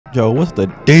Yo, what's the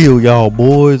deal, y'all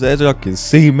boys? As y'all can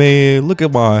see, man, look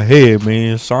at my head,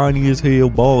 man. Shiny as hell,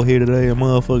 bald head today,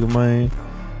 motherfucker, man.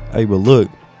 Hey, but look,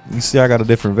 you see I got a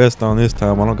different vest on this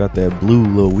time. I don't got that blue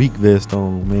little weak vest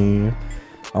on, man.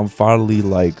 I'm finally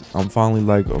like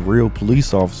a real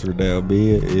police officer now,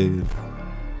 man. And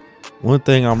one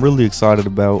thing I'm really excited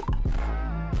about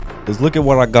is look at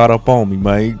what I got up on me,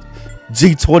 man.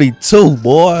 G22,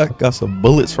 boy. Got some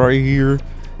bullets right here.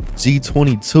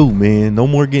 G22, man. No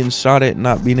more getting shot at and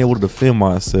not being able to defend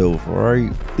myself,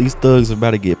 alright? These thugs are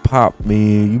about to get popped,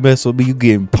 man. You mess with me, you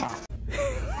getting popped.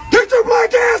 Get your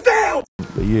black ass down!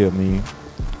 But yeah, man.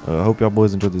 I hope y'all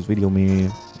boys enjoyed this video,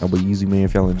 man. Y'all be easy, man.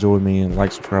 If y'all enjoy, man,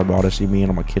 like, subscribe, all that shit, man.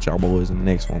 I'm gonna catch y'all boys in the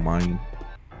next one, man.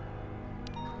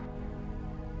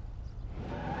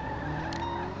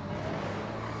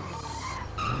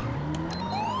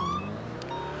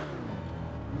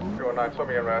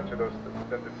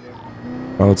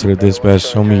 Oh, to the dispatch,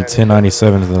 show me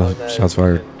 1097 the shots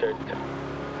fired.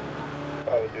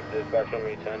 Dispatch, show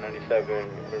me 1097,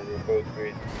 code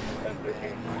 3,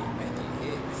 1013.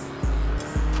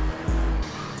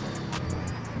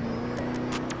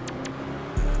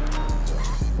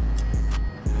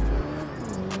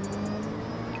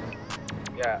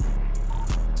 Yeah.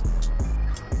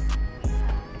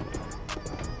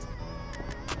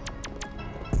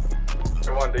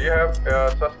 Everyone, do you have a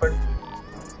suspect?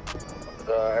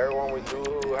 Everyone, we do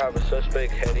have a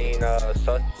suspect heading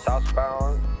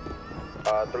southbound.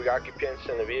 3 occupants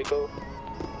in the vehicle.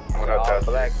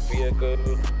 Black vehicle.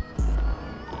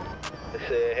 It's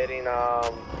heading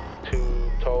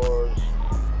towards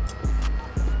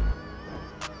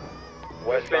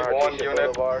westbound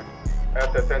Boulevard.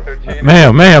 At the 1013.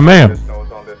 Ma'am.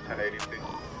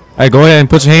 Hey, go ahead and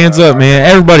put your hands up, man.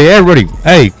 Everybody.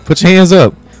 Hey, put your hands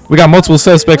up. We got multiple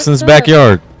suspects in this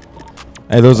backyard.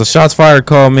 Hey, there was a shots fired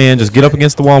call, man. Just get up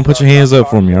against the wall and put your hands up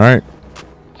for me, alright?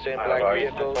 Same black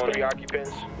vehicle, 3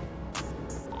 occupants.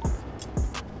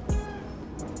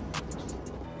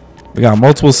 We got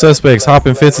multiple suspects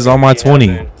hopping fences on my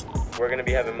 20. We're gonna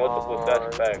be having multiple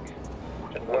suspects.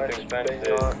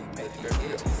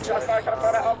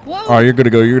 Alright, you're good to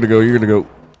go.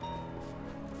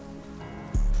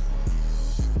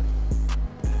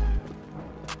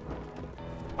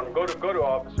 Go to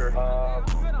officer.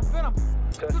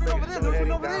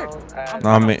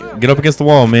 Nah, man, get up against the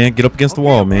wall, man. Get up against the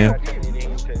wall, man.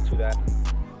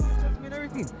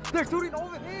 They're shooting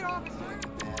over here, officer.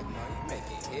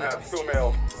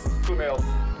 Two males.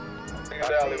 In the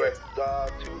alleyway.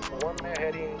 One man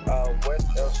heading west,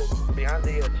 behind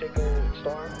the chicken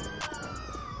store.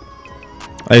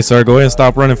 Hey, sir, go ahead and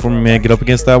stop running for me, man. Get up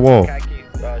against that wall.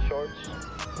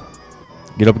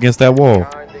 Get up against that wall.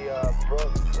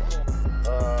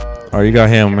 Alright, you got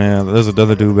him, man. There's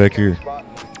another dude back here.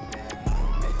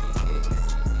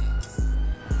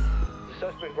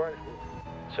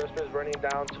 Suspect's running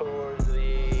down towards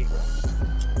the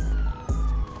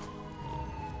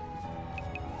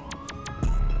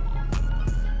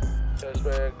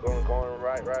suspect going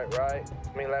right. I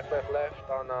mean left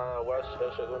on West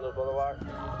Segundo Boulevard.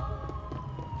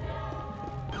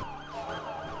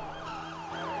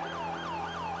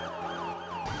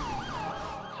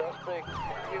 Suspect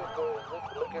vehicle is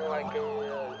looking like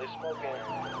it's smoking.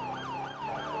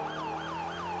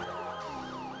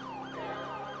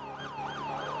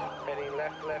 Heading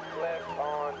left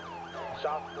on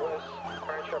Southwest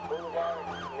Crenshaw Boulevard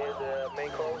near the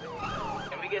main closing.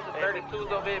 Can we get some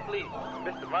 32s over here, please?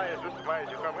 Mr. Myers,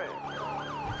 you come in.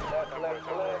 Left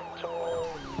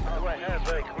towards. Do I have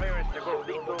a clearance to go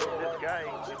lethal? This guy,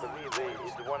 we believe,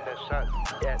 is the one that shot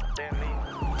at Stanley.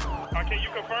 Can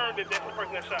you confirm that that's the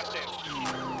person that shot Stanley?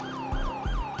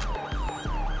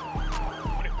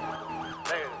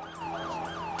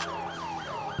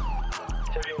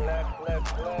 Taking left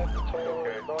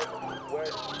towards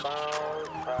northwestbound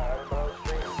Elmore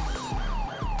Street.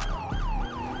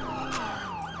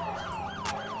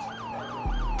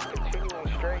 Continuing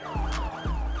straight.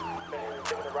 And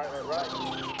taking the right.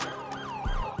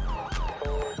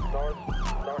 Towards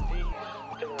northeast.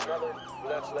 Taking another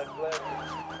left.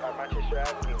 Manchester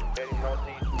Avenue. Heading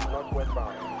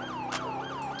northwestbound.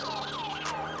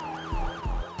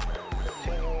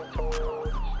 Continuing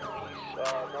towards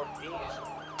northeast.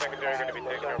 Secondary going to be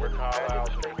taking over call-out.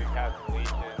 Going to be passing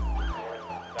Legion.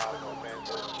 South Los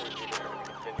Angeles. Street. Going to be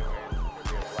continuing. Going to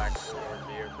be a black Ford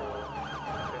vehicle.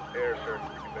 Air, sir.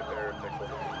 You can miss air.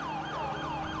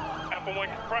 Alpha 1,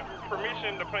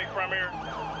 permission to play primary.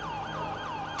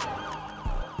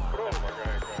 Go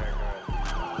ahead.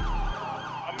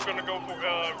 I'm going to go for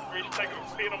take a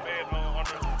speed them at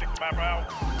under 65 per hour.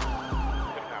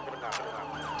 Put it down.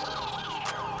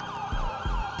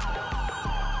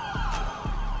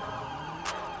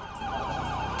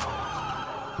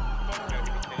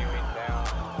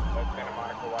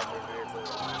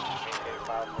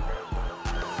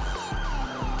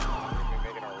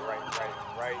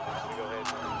 Alright, go ahead.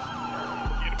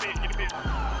 Get a piece.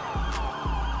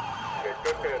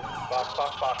 Good. Box.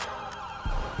 Good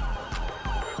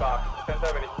box.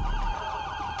 1070.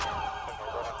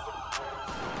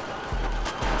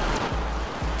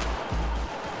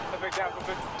 Suspect down,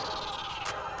 suspect.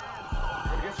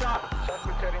 Get shot.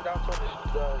 Suspect heading down towards the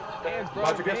stands, bro.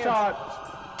 About to get shot.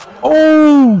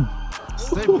 Oh!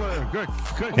 Stay playing. Good.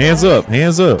 Hands up.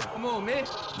 Come on, man.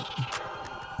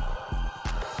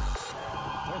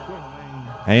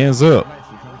 Hands up.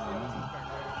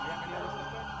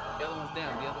 The other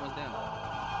one's down.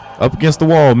 Up against the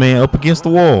wall, man. Up against the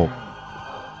wall.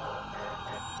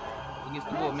 Against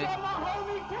the wall, man.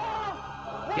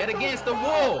 Get against the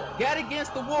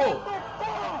wall.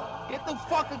 Get the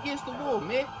fuck against the wall,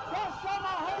 man.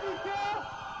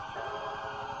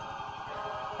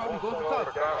 Probably go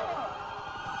for cover.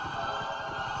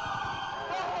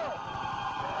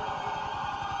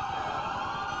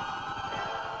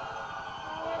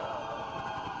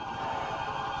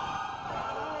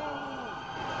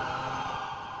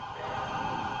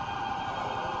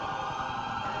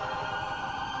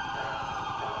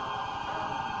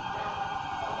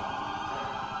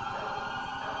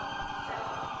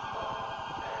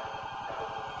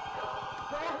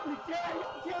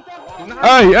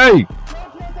 Hey!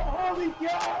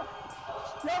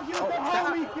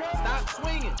 Stop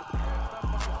swinging.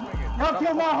 Y'all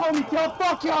kill my homie, kill.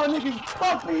 Fuck y'all niggas.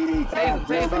 Fuck BD. Taser.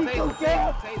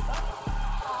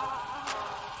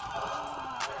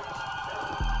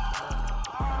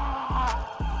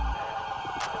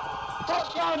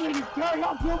 Fuck y'all niggas, kill.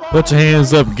 Y'all kill my Put your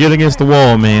hands up. Get against the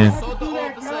wall, man. Assault the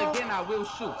officer again, I will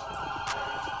shoot.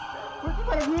 You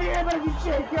better do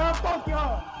shit, y'all. Fuck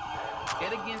y'all.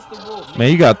 Get against the wall, man.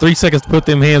 Man, you got 3 seconds to put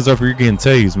them hands up or you're getting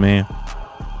tased, man.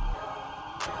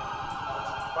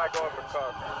 Might go for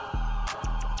car.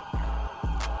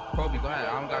 Kobe, go ahead.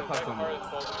 I don't got cuffs on me.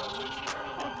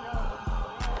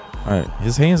 Alright,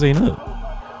 his hands ain't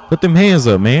up. Put them hands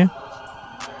up, man.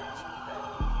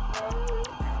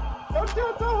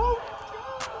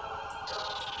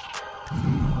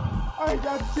 I ain't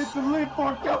got shit to live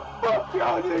for. Fuck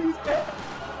y'all niggas.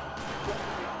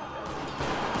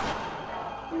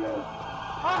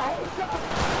 I hate y'all.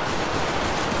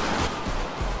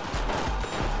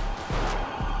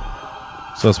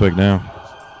 Suspect down.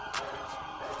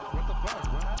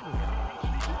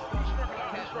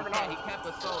 He kept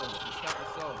assaulting.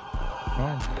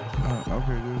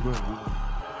 Okay, good.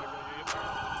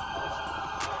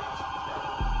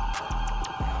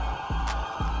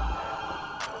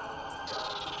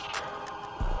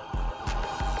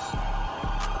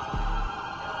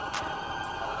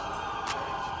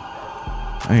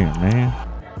 Damn, man.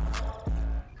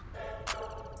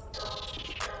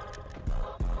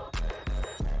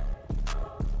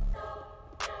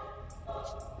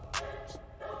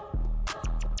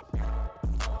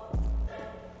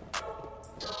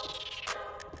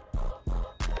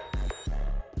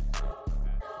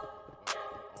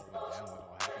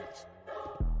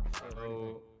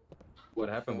 So what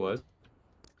happened was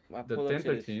I the pull up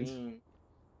to the 1013s. scene.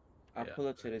 I pull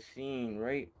up to the scene,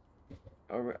 right?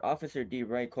 Officer D,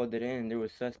 right, called it in. There were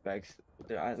suspects.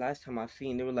 Last time I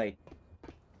seen, there were like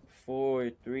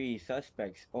 3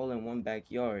 suspects all in one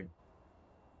backyard.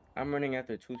 I'm running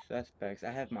after 2 suspects.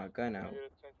 I have my gun out,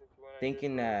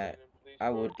 thinking that I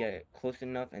would get close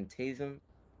enough and tase them.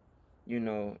 You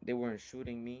know, they weren't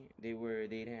shooting me. They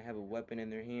didn't have a weapon in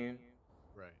their hand.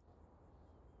 Right.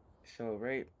 So,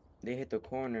 right, they hit the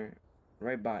corner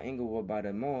right by Inglewood by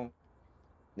the mall.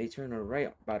 They turn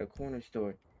right by the corner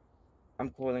store. I'm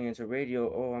calling into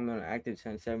radio. Oh, I'm on an active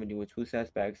 1070 with 2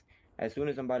 suspects. As soon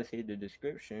as I'm about to say the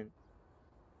description,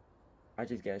 I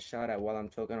just get shot at while I'm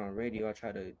talking on radio. I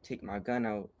try to take my gun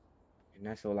out, and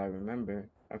that's all I remember.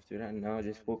 After that, now I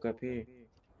just woke up here.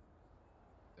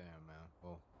 Damn, man.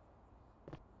 Well,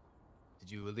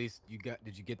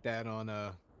 did you get that on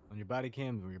your body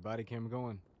cam? Were your body cam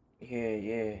going?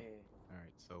 Yeah. All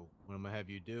right. So what I'm gonna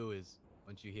have you do is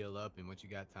once you heal up and once you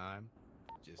got time,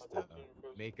 just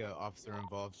make a officer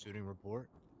involved shooting report.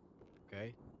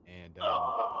 Okay. And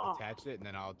attach it, and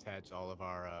then I'll attach all of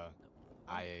our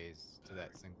IAs to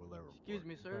that single report. Excuse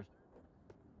me, sir.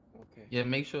 Okay. Yeah,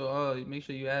 make sure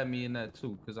you add me in that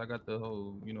too, cause I got the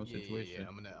whole situation. Yeah.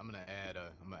 I'm gonna add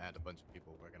a bunch of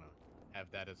people. We're gonna have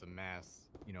that as a mass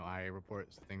IA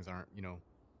report, so things aren't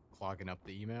clogging up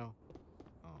the email.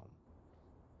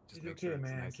 Just make sure it's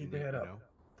man. nice Keep and your head neat, up.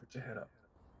 Put your head up.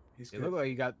 He's It good. looked like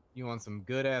you got on some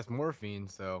good ass morphine,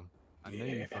 so I know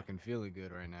you're fucking feeling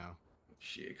good right now.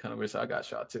 Shit, kind of wish I got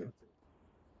shot too.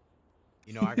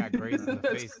 I got grazed in the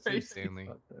face too, Stanley.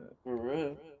 For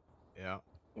real. Yeah.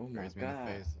 Oh my Sprays me in the god.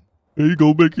 face. Hey, you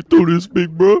gonna make it through this,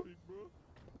 big bro?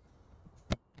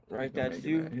 Right, that's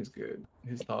you. He's good.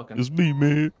 He's talking. It's me,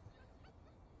 man.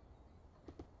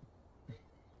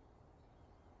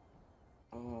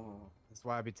 Oh. That's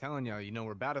why I be telling y'all, you know,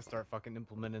 we're about to start fucking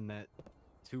implementing that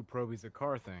 2 probies a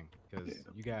car thing, because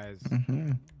you guys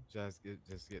just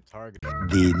get targeted.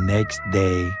 The next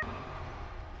day.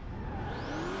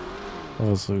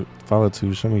 Oh, so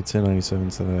 502, show me 1097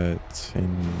 to that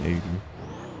 1080.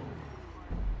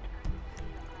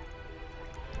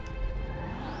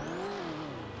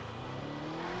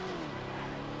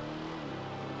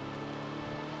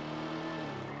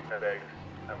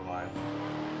 Never mind.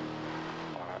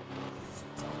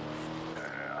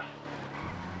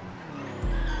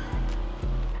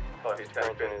 Oh, he's got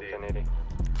 1080.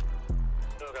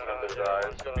 Still got his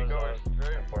eyes. Could be going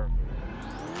straight.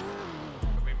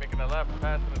 Could be making a left,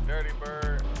 passing a dirty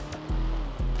bird.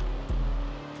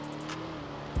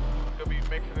 Could be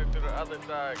mixing it to the other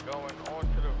side, going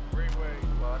onto the freeway,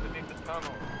 well, underneath the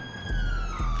tunnel.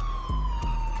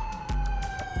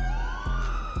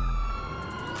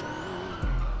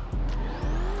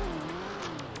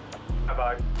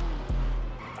 Bye.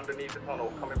 Underneath the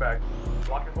tunnel, coming back.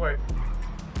 Block his way.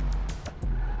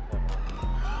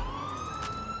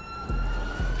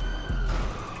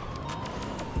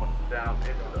 Down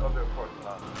into the other parking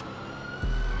lot.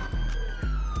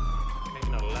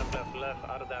 Making a left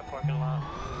out of that parking lot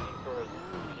towards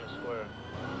Union Square.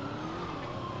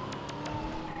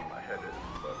 My head is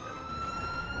fucking.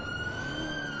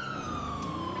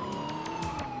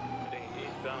 Heading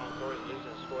eastbound towards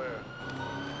Union Square.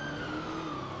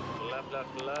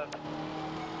 Left.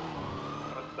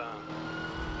 Northbound.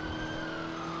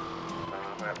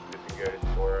 I'm gonna have to disengage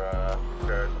for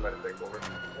somebody to take over.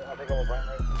 Yeah, I'll take over right.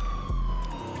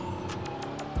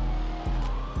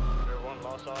 Everyone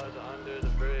lost eyes under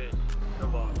the bridge.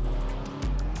 Come on.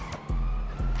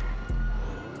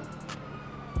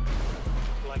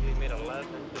 Likely made a left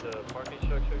into the parking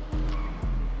structure.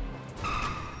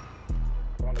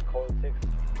 We're on the code 6.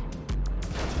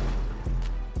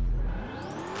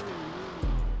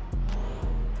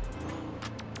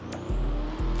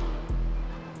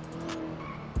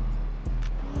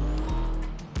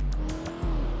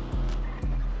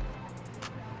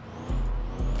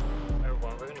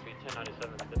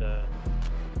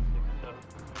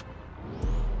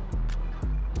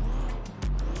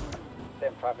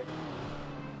 Traffic.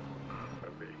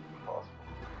 Could be possible.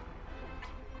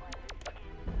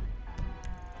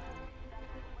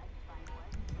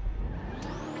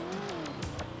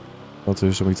 Also,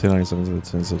 show me 1097 to the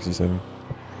 1067.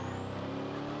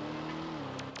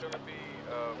 It's gonna be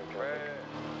red.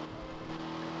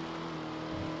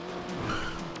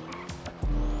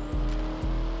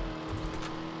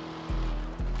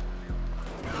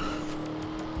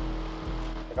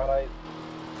 I got eyes.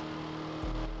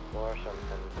 More something.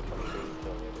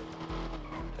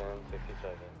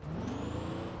 1067.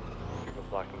 People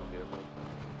blocking the vehicle.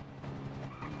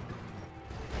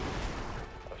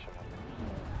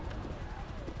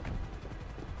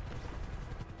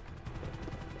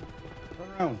 Turn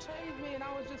around. You tased me and I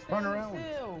was just Turn standing around.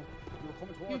 still.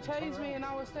 You tased me and I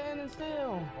was standing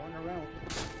still. Turn around.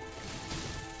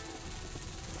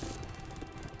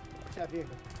 That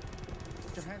vehicle.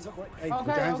 Put your hands up. Hey, put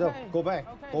your hands up. Go back.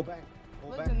 Go back. Go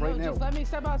Listen, back right no, now. just let me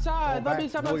step outside. Let me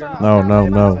step outside. No, Can I no,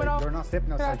 take my no. helmet off? You're not stepping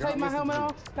Can I outside. take my helmet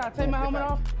off? Can I take my helmet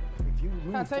off? If you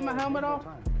Can I take my helmet off?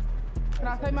 time. Can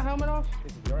I take my helmet off?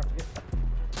 Listen, you're up to get.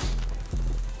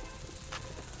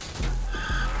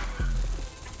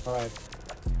 All right.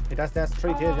 Hey, that's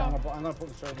straight here. I'm gonna put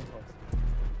the straight in first.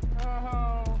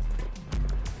 All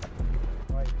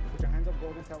right. Put your hands up. Go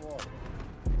against that wall.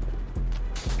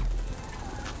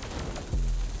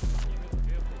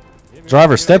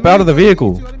 Driver, step out of the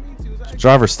vehicle.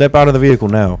 Driver, step out of the vehicle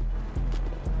now.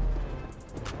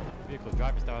 Vehicle,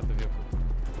 driver, step out of the vehicle.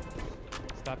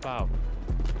 Step out.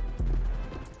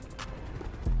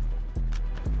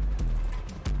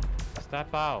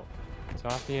 Step out. It's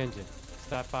off the engine.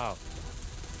 Step out.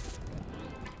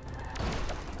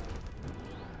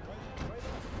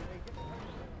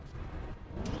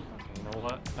 Okay, you know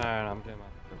what? Alright, I'm getting my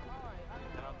vehicle.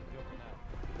 Get out the vehicle now.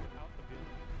 Get out the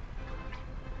vehicle.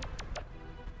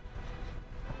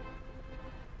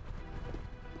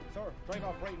 Sir, drive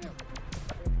off right now.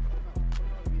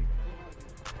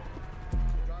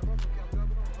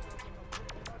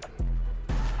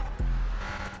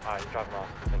 Alright, you drop him off.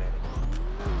 1080.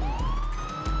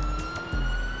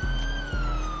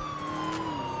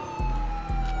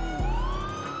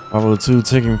 502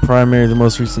 taking primary, the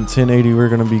most recent 1080. We're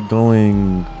gonna be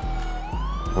going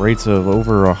rates of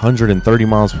over 130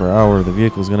 miles per hour. The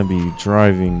vehicle is going to be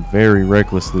driving very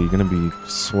recklessly. Going to be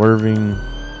swerving.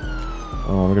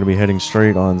 We're going to be heading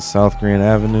straight on South Grand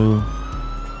Avenue.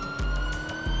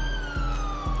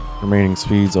 Remaining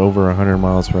speeds over 100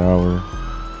 miles per hour.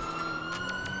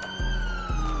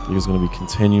 Vehicle's going to be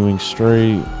continuing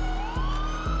straight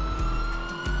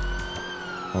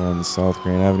on South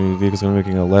Grand Avenue. Vehicle's going to be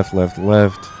making a left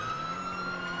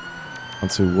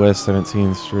onto West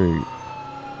 17th Street.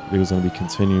 Vehicle's going to be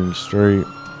continuing straight.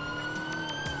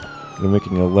 They're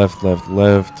making a left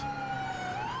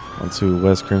onto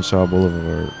West Crenshaw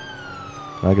Boulevard.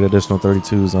 I get additional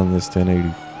 32s on this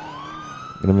 1080.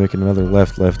 Gonna make another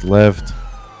left.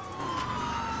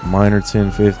 Minor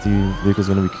 1050. Vehicle's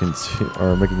gonna be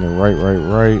making a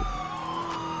right.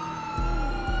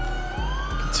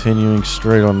 Continuing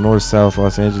straight on North-South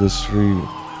Los Angeles Street.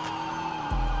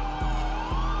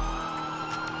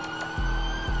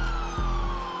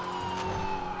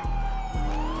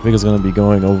 Vehicle's gonna be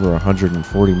going over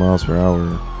 140 miles per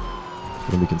hour.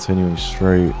 Gonna be continuing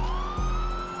straight.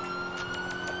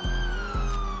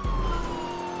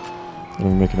 Gonna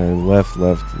be making a left.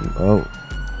 Oh,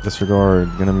 disregard.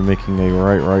 Gonna be making a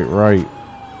right.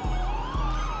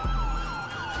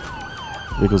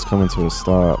 Vehicle's coming to a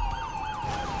stop.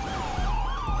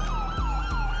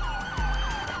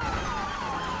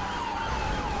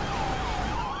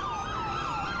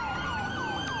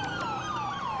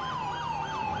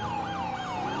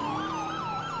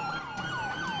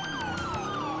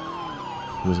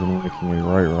 Vehicle's gonna be making a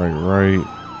right.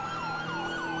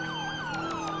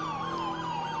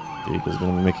 Vehicle's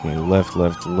going to be making a left.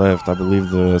 I believe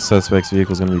the suspect's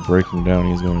vehicle is going to be breaking down.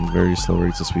 He's going very slow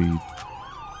rates of speed.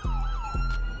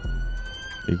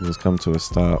 Vehicle's come to a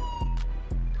stop.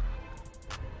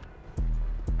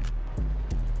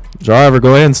 Driver,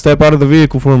 go ahead and step out of the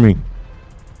vehicle for me.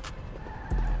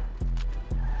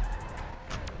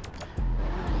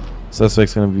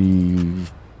 Suspect's going to be...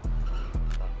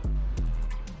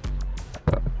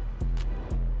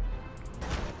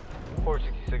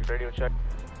 radio check.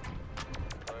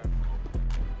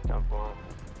 Down for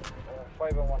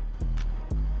 501.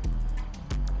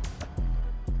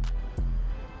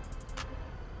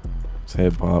 His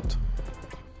head popped.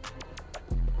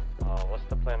 What's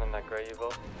the plan on that gray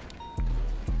Evo?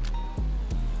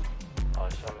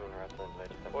 Show me in route to the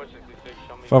 466,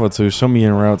 show me. 502, show me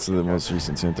en route to the most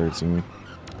recent 1013.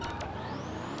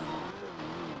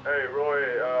 Hey, Roy,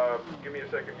 give me a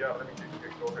second. Yeah, let me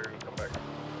go here and come back.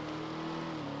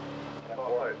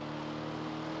 All right.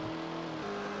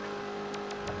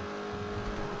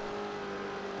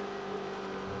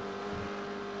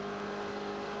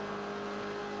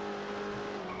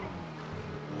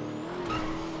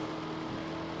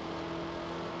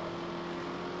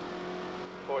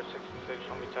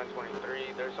 Show me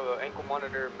 1023. There's an ankle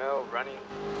monitor male running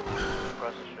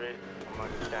across the street. I'm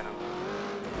gonna scan him.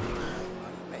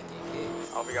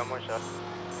 Oh, we got more shots.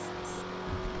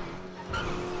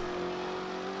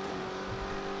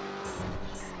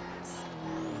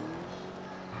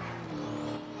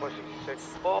 466.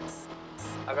 Oh,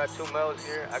 I got two males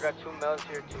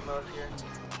here. Two males here.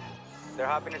 They're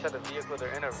hopping inside the vehicle.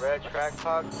 They're in a red track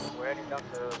talk. We're heading down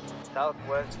to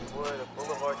Southwest Wood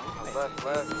Boulevard to the left.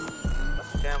 West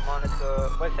San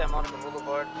Monica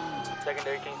Boulevard.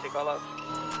 Secondary, can you take all out?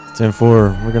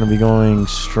 10-4, we're going to be going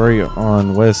straight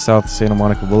on West South Santa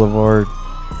Monica Boulevard.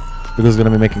 Vehicle's going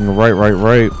to be making a right. We're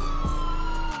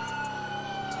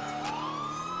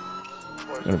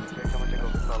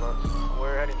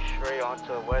heading straight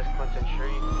onto West Clinton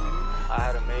Street. I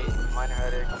had a mate, minor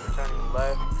headache. I'm turning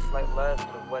slight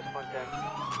left to West Clinton.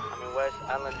 West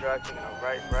Island Drive, taking a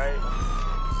right.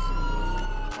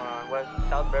 West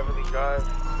South Beverly Drive,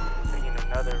 taking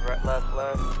another left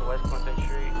to West Clinton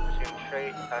Street, proceeding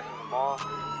straight, passing the mall.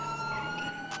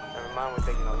 Never mind, we're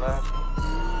taking a left.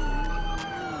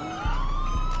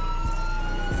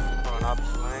 We're on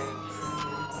opposite lanes.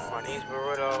 We're on East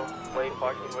Burrito, Wade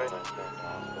parking way.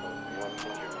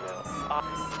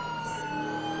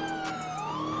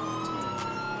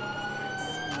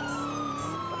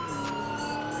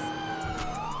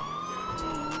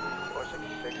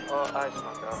 Oh, I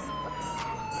smoke out.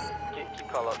 Keep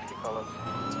call ups.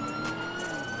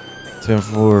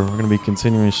 10-4, we're going to be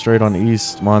continuing straight on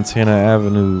East Montana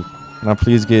Avenue. Now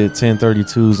please get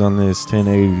 1032s on this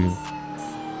 1080.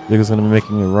 Vehicle's going to be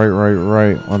making a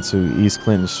right onto East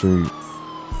Clinton Street.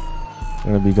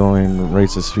 Going to be going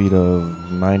rates of speed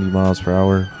of 90 miles per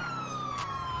hour.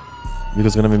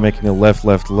 Vehicle's going to be making a left.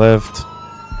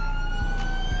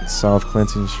 South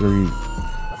Clinton Street.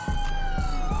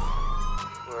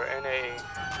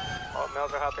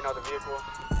 Males are hopping out of the vehicle.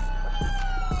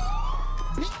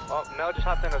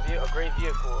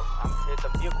 The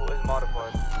vehicle is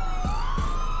modified.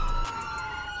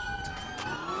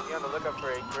 Be on the lookout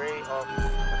for a gray. Oh,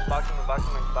 boxing.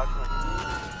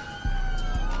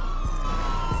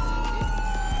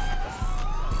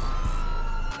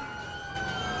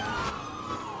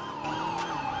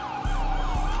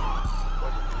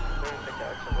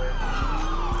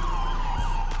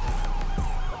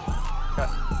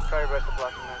 Try your best to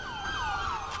block him, man.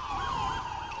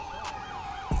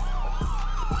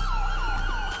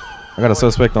 I got a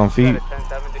suspect on feet.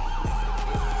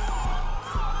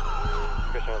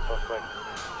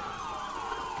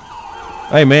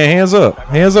 Hey man, hands up.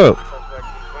 Hands up. He's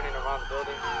running around the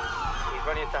building. He's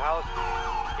running into the house.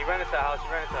 He ran into the house.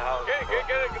 Get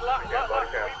it, lock. We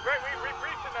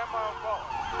reaching that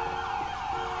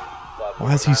motherfucker.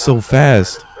 Why is he so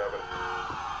fast?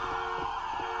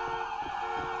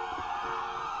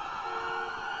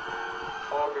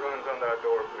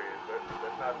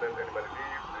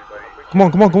 Come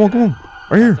on.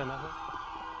 Right here.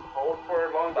 Hold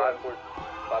for long guns.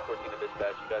 514 to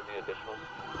dispatch. You guys need additionals?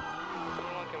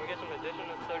 Can we get some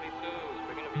additional 32s?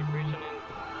 We're going to be breaching in.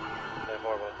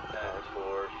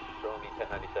 10-4, show me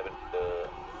 1097 to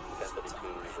 1032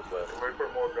 request. Wait for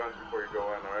more guns before you go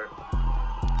in, alright?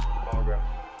 More guns.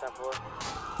 10-4.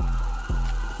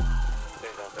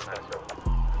 Stay down,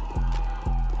 1097.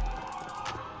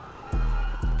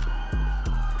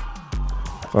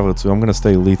 502. I'm gonna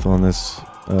stay lethal on this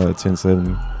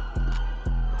 1070.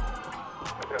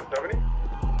 1070?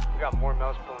 We got more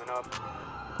males pulling up.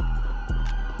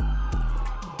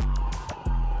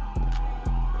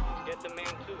 Get the main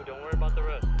too. Don't worry about the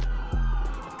rest.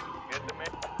 Get the man.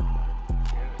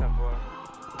 10-4.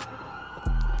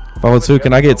 502.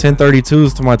 Can I get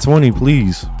 1032s to my 20,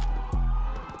 please?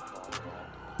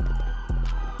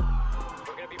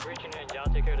 We're gonna be breaching in.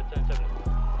 Y'all take care of the 1070.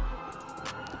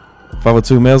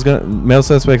 502. Male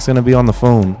suspect's gonna be on the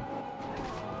phone.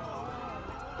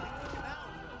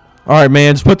 All right,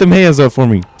 man. Just put them hands up for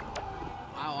me.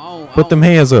 Put them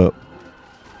hands up.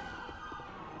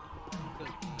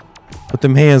 Put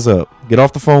them hands up. Get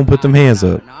off the phone. Put them hands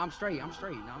up. Nah, I'm straight. I'm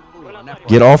cool.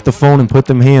 Get off the phone and put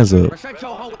them hands up. Shut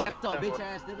your whole ass up, bitch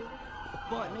ass nigga.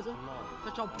 Butt nigga.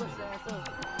 Shut your pussy ass up.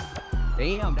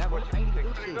 Damn, that was ain't good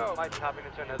shit. Might be hopping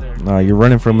into another. Nah, you're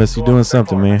running from us. You're doing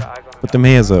something, man. Put them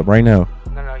hands up right now.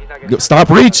 No, he's not getting. Stop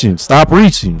reaching. Stop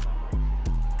reaching.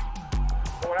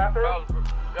 Going after him?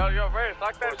 Yo, Ray,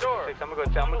 lock that door. I'm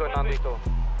gonna go non-lethal.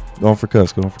 Going for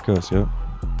cuss. Yep.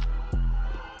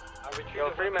 Yo,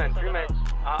 three men.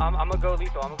 I'm gonna go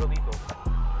lethal.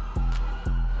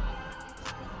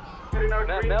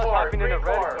 Mel's hopping in a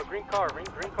green car. He's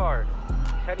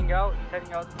heading out.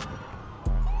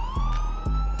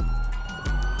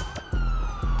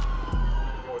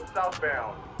 Going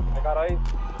southbound. I got ice.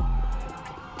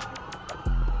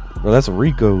 Bro, that's a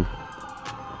Rico. You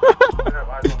have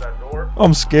eyes on that door.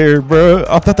 I'm scared, bro.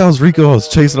 I thought that was Rico I was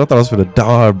chasing. I thought I was gonna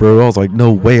die, bro. I was like,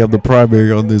 no way I'm the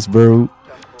primary on this, bro.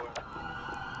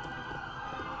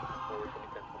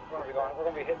 We're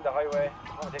gonna be hitting the highway.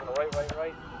 We're taking a right.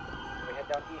 We head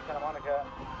down East Santa Monica.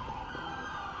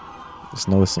 Just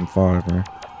know it's some 5, man. On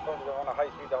a high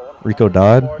speed though. Rico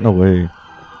died? No way.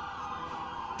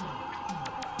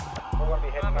 We're gonna be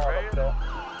hitting north up there.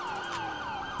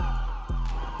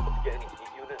 Get any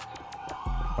heat units?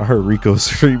 I heard Rico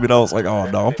screaming. I was like, oh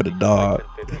no, I'm finna die.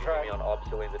 Be on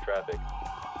opposite lanes of traffic.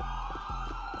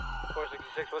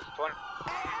 466, what's the 20?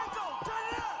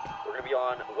 We're gonna be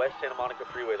on West Santa Monica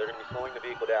Freeway. They're gonna be slowing the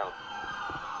vehicle down.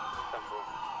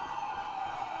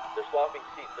 They're swapping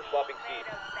seats.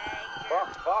 Fuck.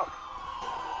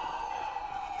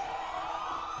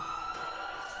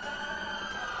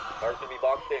 Car's gonna be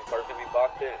boxed in.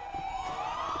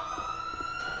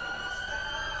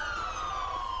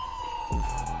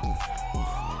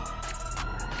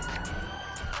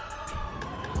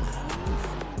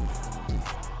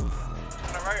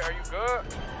 Alright, are you good?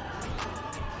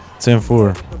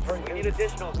 10-4. We need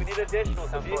additionals.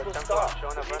 The vehicle stopped.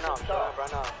 Showing up right now.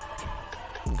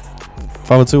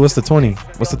 502. What's the 20?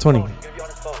 What's the 20? He's gonna be on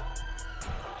his phone.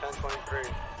 1023.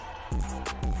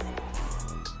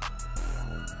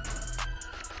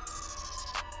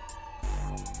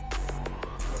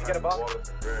 Get a box. Wallace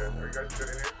and Red. Are you guys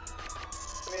sitting here?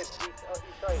 Come here, east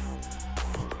side.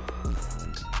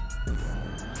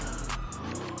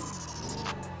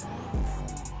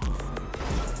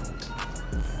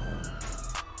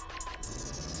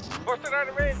 What's it out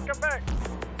of me? Come back.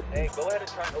 Hey, go ahead and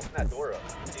try and open that door up.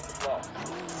 See if it's locked.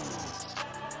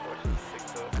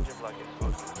 466, engine block is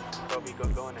smoking. Toby,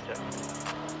 go in and check.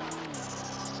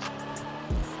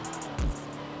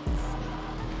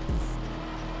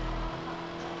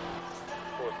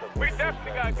 We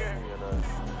definitely got game.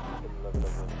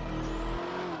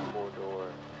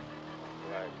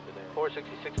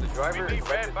 466, the driver. We need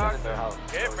red boxes.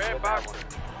 Get red boxes.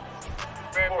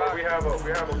 Red boxes. We have a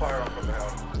firearm from the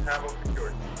house. Just have them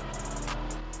secured.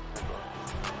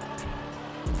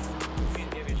 Please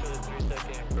give each other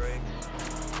 3-second breaks.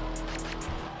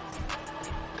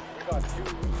 We got 2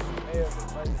 males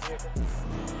inside the vehicle.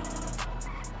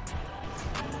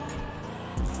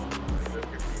 Let's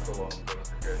get people on, but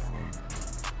it's okay.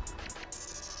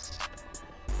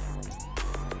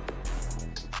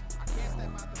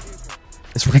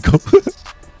 It's Rico.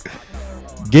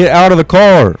 Get out of the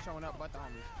car.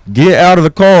 Get out of the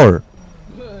car.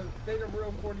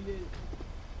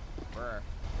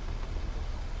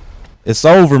 It's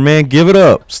over, man. Give it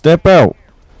up. Step out.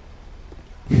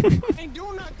 Ain't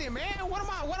do nothing, man.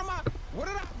 What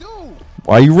did I do?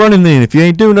 Why you running then? If you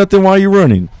ain't doing nothing, why you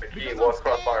running?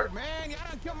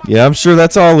 Yeah, I'm sure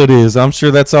that's all it is. I'm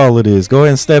sure that's all it is. Go ahead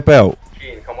and step out.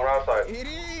 Come on outside. It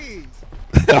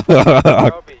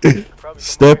is.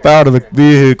 Step out of the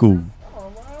vehicle.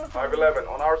 511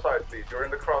 on our side, please. You're in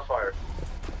the crossfire.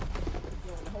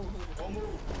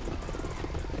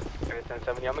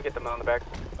 1070, I'm gonna get them on the back.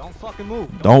 Don't fucking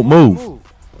move. Don't move.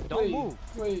 Don't move.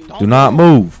 Do not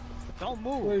move. Don't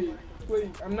move. Wait,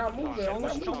 I'm not moving. I'm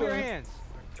not Show me your moving. hands.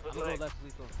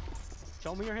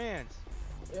 Show me your hands.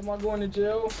 Am I going to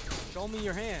jail? Show me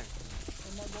your hands.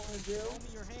 Am I going to jail? Show me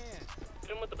your hands. Hit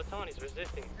him with the baton, he's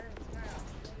resisting.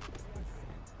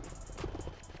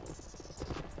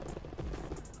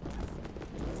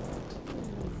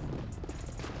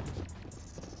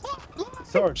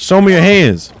 Sarge, Show me your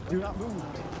hands. do not move.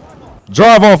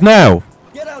 Drive off now.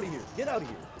 Get out of here. Get out of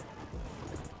here.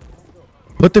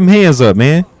 Put them hands up,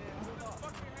 man.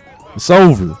 It's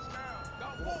over.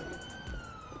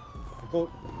 Go.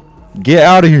 Get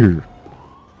out of here.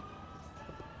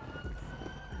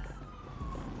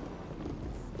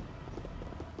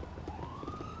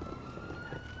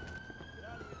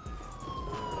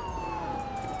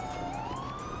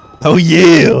 Oh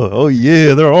yeah. Oh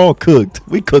yeah. They're all cooked.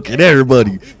 We cooking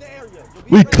everybody.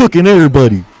 We cooking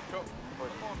everybody.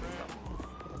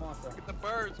 Come on, sir. Get the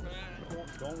birds, man.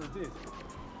 Don't resist.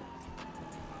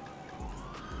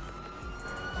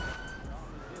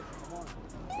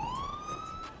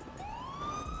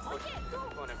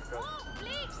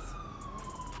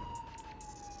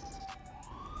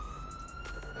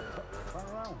 Turn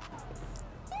around.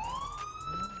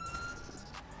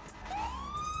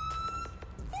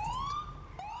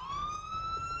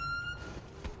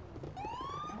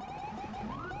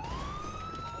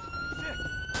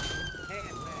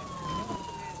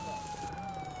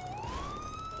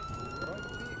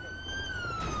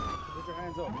 Put your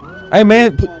hands up. Hey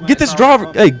man, get this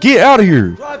driver. Hey, get out of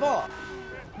here. Drive off.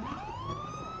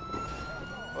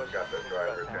 Got the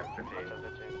driver,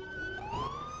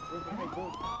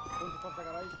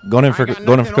 1015. Going in for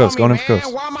cuffs. Going in for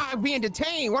cuffs. Why am I being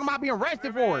detained? What am I being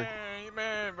arrested for?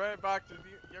 Man, red boxes,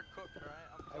 you're cooked, right?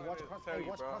 I'm Hey, watch sorry to tell you,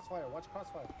 bro. crossfire. Watch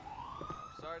crossfire. I'm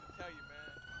sorry to tell you, man.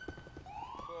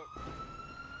 Cooked.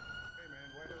 Hey, man,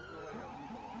 why don't you like that?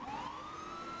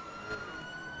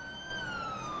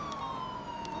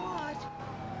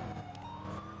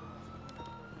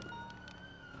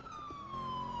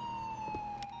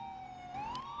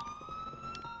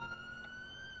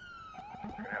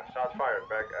 You're gonna have shots fired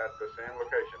back at the same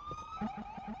location.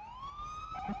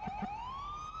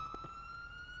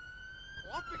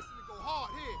 Oh, I'm fixing to go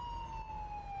hard here.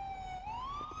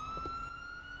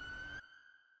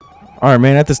 All right,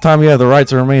 man. At this time, you have the right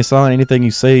to remain silent. Anything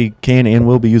you say can and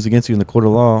will be used against you in the court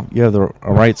of law. You have the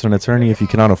right to an attorney. If you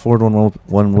cannot afford one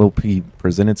will be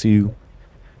presented to you.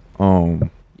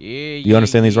 You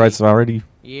understand these rights already?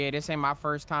 Yeah, this ain't my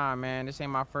first time, man. This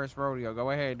ain't my first rodeo. Go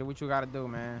ahead, do what you gotta do,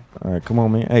 man. All right, come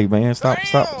on, man. Hey, man, stop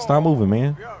moving,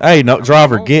 man. Hey, no,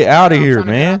 driver, get out of here,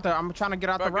 man. I'm trying to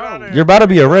get out the road. You're about to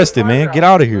be arrested, man. Get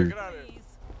out of here,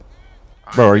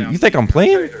 bro. You think I'm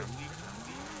playing?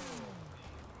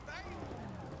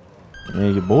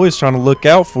 Man, your boy's trying to look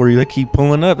out for you. They keep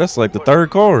pulling up. That's like the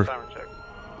third car.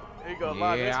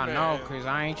 Yeah, I know, cause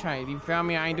I ain't trying. You feel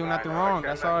me? I ain't doing nothing wrong.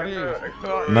 That's all it is.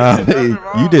 Nah, hey,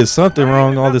 you did something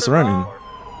wrong. All this running.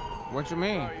 What you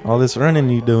mean? All this running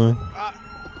you doing. Man,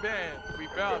 we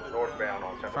found it. Northbound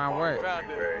on Find what? We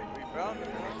found it. We found it.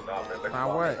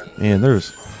 Find what? Man,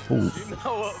 there's. Ooh. You know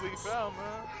what we found,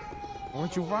 man.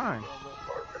 What you find?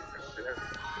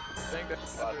 Thing that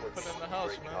put in the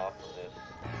house, man.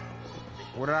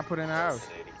 What did I put in the house?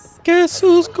 Guess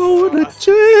who's going to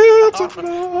jail tonight? I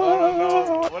don't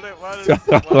know. What is I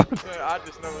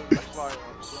just know it's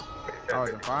firearms. Oh,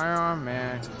 the firearm,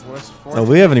 man. No,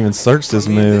 we haven't even searched this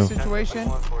mill. Situation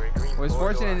was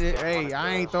fortunate that, hey,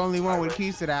 I ain't the only one with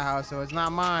keys to that house, so it's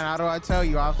not mine. How do I tell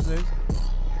you, officers?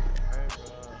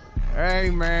 Hey,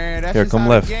 man, that's Here, just come how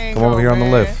left. the gang Come over go, here on the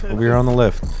man. left. Over here on the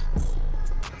left.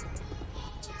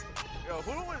 Yo,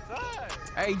 who was that?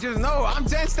 Hey, just know I'm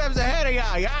 10 steps ahead of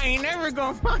y'all. Y'all ain't never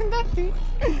gonna find nothing.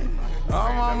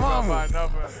 Oh, my mama.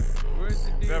 Where's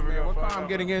the deal, man? What car I'm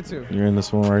getting into? You're in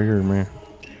this one right here, man.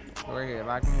 Right here,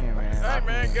 lock me in, man. Hey,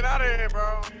 man, get out of here,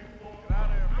 bro.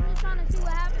 I'm just trying to see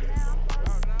what happened now.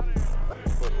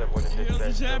 What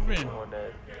just happened?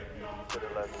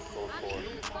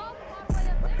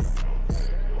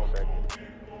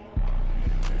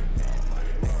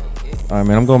 All right,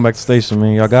 man. I'm going back to station,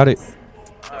 man. Y'all got it?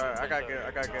 Alright, I gotta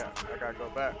go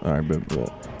back. All right, bet.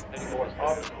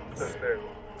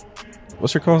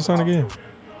 What's your call sign again?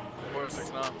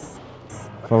 469.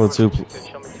 502.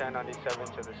 Show me 1097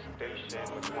 to the station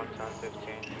with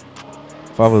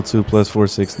 11015. 502 plus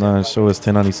 469. Show us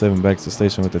 1097 back to the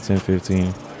station with the 1015.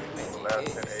 Last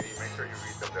 1080, make sure you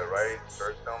read them there, right?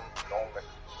 Search them. Don't miss.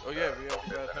 Oh yeah, we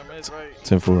got 10 minutes, right?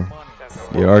 10-4.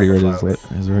 Yeah, already read his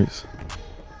rates.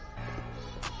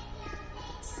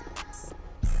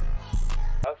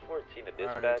 F14 to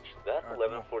dispatch. That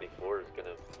 1144 is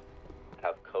gonna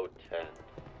have code 10.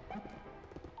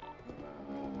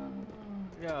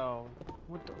 Yo,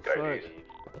 what the fuck?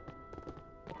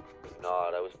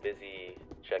 Not. I was busy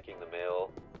checking the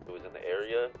mail. It was in the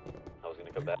area. I was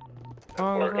gonna come back.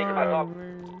 Or taking my dog.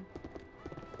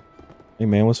 Hey,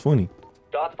 man, what's funny?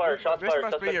 Shots fired. Shots fired.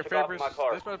 This must be your Suspect took off in favorite. my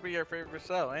car. This must be your favorite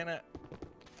cell, ain't it?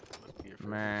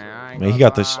 Man, Man, he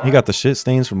got the shit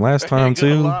stains from last time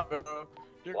too. My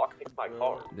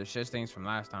car. The shit stains from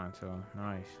last time too.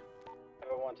 Nice.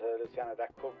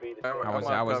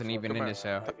 I wasn't even in the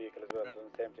cell.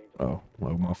 Oh,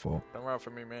 well, my fault. Come around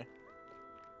for me, man.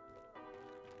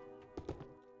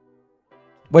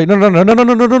 Wait, no.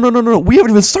 We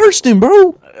haven't even searched him,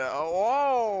 bro.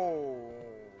 Whoa.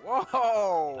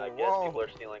 I guess people are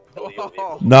stealing illegal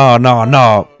vehicles.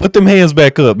 No. Put them hands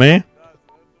back up, man. To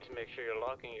make sure you're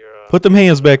locking your. Put them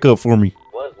hands back up for me.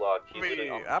 Was locked.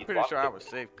 I'm pretty sure I was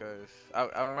safe because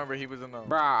I remember he was in the.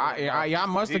 Bro, y'all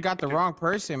must have got the wrong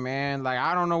person, man. Like,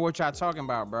 I don't know what y'all talking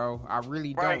about, bro. I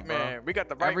really don't, Right, bro. man. We got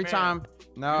the right Every man. time.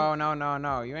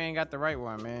 No. You ain't got the right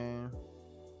one, man.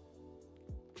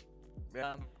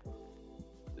 Yeah.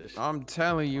 I'm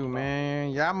telling you,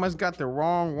 man. Y'all must got the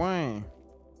wrong one.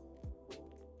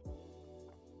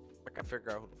 I can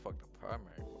figure out who the fuck the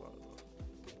primary was.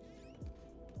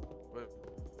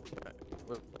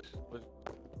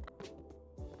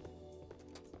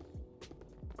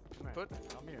 Put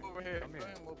I'm here. over here. I'm here.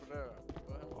 Put him over there.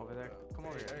 Over there. Come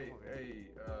over here.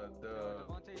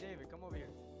 Devontae David, come over here.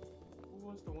 Who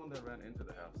was the one that ran into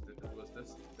the house? Was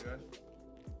this the guy?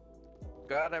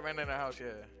 Guy that ran in the house, yeah.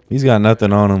 He's got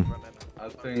nothing on him. I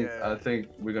think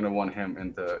we're gonna want him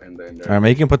in there. All right, man.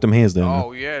 You can put them hands down.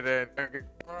 Oh yeah, then.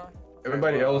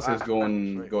 Everybody else is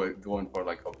going for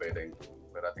like evading,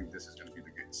 but I think this is gonna be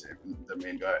the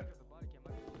main guy.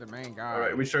 The main guy. All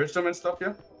right, we searched him and stuff,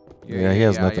 yeah. Yeah, he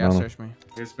has nothing on him. Search me.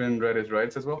 He's been read his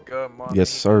rights as well. Good morning. Yes,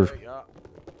 sir.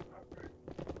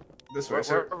 This way,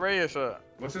 sir. Where Ray is at?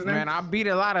 What's his name? Man, I beat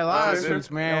a lot of lawsuits,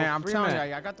 sir. man. Yo, I'm telling Freeman.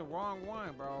 y'all, I got the wrong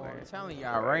one, bro. I'm telling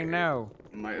y'all right now.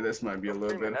 This might be a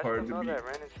little bit hard to beat. That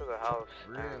ran into the house.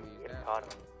 Really? And caught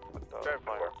him with the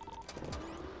fire.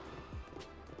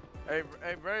 Hey,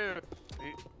 Ray.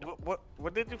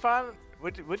 What did you find?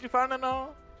 What you find in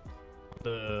all?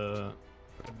 The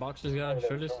boxers got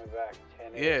shirtless.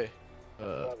 Yeah.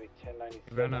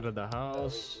 Ran out of the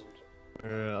house.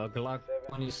 A Glock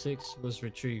 26 was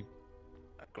retrieved.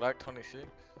 A Glock 26.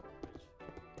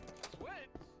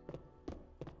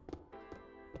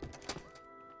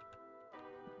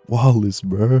 Wallace,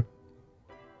 bro.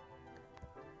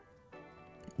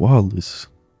 Wallace.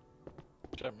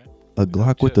 A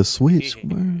Glock with a switch,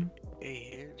 bro.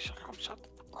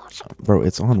 Bro,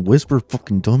 it's on whisper,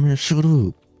 fucking dumbass. Shut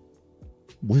up.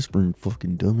 Whispering,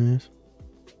 fucking dumbass.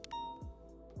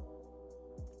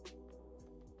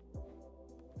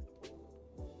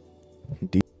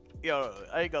 Yo,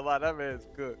 I ain't gonna lie, that man's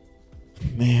good.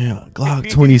 Man, Glock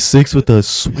 26 with a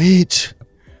switch.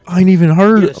 I ain't even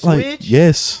heard. Like,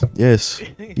 yes.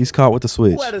 He's caught with the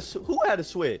switch. Who had a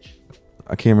switch?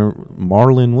 I can't remember.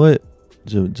 Marlon, what?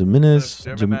 Jimenez?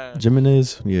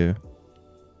 Jimenez? Yeah.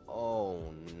 Oh,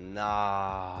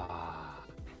 nah.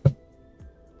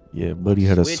 Yeah, buddy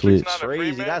had a switch.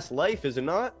 Crazy. That's life, is it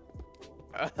not?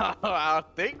 I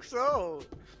think so.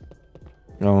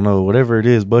 I don't know. Whatever it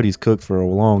is, buddy's cooked for a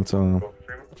long time.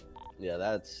 Yeah,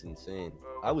 that's insane.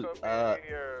 I was.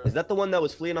 Is that the one that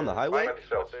was fleeing on the highway?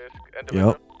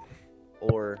 Yep.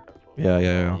 Or.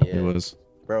 Yeah. It was.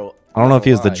 Bro. I don't know if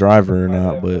he was the driver or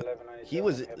not, but He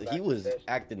was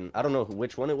acting. I don't know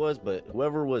which one it was, but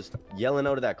whoever was yelling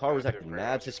out of that car was acting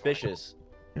mad suspicious.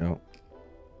 Yep.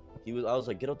 I was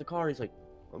like, get out the car. He's like,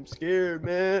 I'm scared,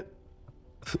 man.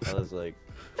 I was like,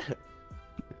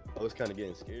 I was kind of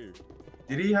getting scared.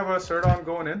 Did he have a cert on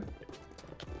going in?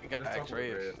 You got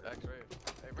X-Rayers. X-Rayers.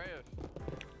 Hey, Reyes.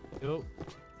 Yo.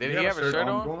 Did he have a shirt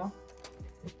on?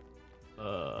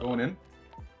 Going in?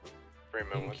 I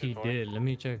think he did. Let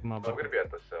me check my I'm gonna be at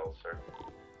the cell, sir.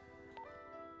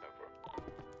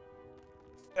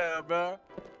 Yeah, bro.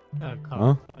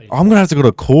 huh? I'm gonna have to go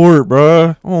to court,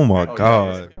 bruh. Oh my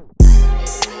god.